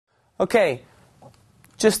Okay,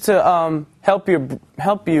 just to help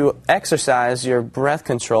you exercise your breath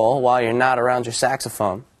control while you're not around your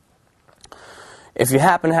saxophone. If you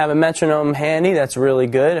happen to have a metronome handy, that's really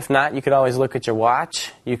good. If not, you could always look at your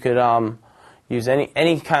watch. You could use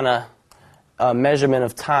any kind of measurement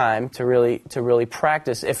of time to really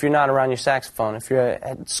practice. If you're not around your saxophone, if you're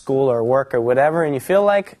at school or work or whatever, and you feel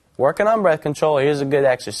like working on breath control, here's a good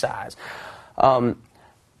exercise.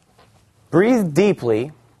 Breathe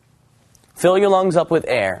deeply. Fill your lungs up with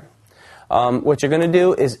air. What you're going to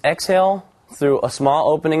do is exhale through a small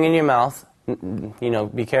opening in your mouth.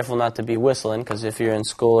 Be careful not to be whistling, because if you're in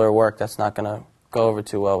school or work, that's not going to go over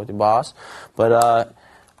too well with your boss. But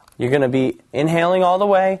you're going to be inhaling all the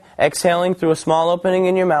way, exhaling through a small opening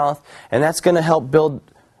in your mouth, and that's going to help build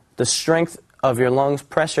the strength of your lungs,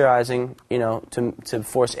 pressurizing, to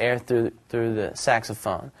force air through the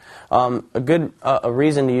saxophone. A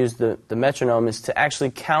reason to use the metronome is to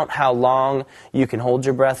actually count how long you can hold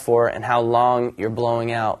your breath for and how long you're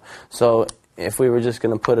blowing out. So if we were just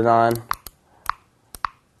going to put it on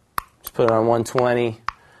 120,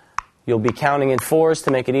 you'll be counting in fours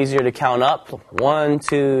to make it easier to count up. 1,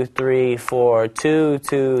 2, 3, 4, 2,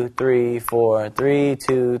 2, 3, 4, 3,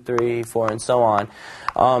 2, 3, 4, and so on.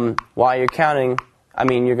 While you're counting,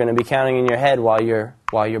 you're going to be counting in your head while you're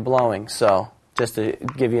blowing. So, just to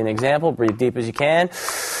give you an example, breathe deep as you can,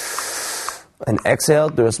 and exhale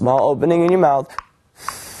through a small opening in your mouth.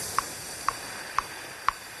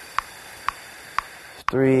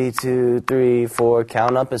 3, 2, 3, 4.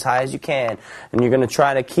 Count up as high as you can, and you're going to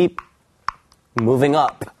try to keep moving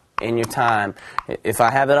up in your time. If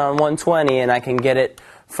I have it on 120 and I can get it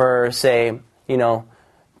for, say,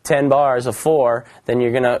 10 bars of 4, then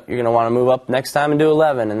you're gonna want to move up next time and do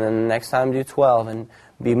 11, and then the next time do 12, and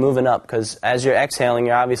be moving up, because as you're exhaling,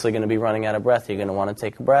 you're obviously going to be running out of breath. You're going to want to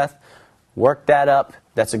take a breath, work that up.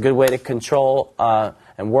 That's a good way to control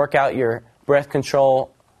and work out your breath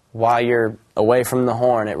control while you're away from the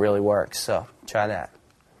horn. It really works. So try that.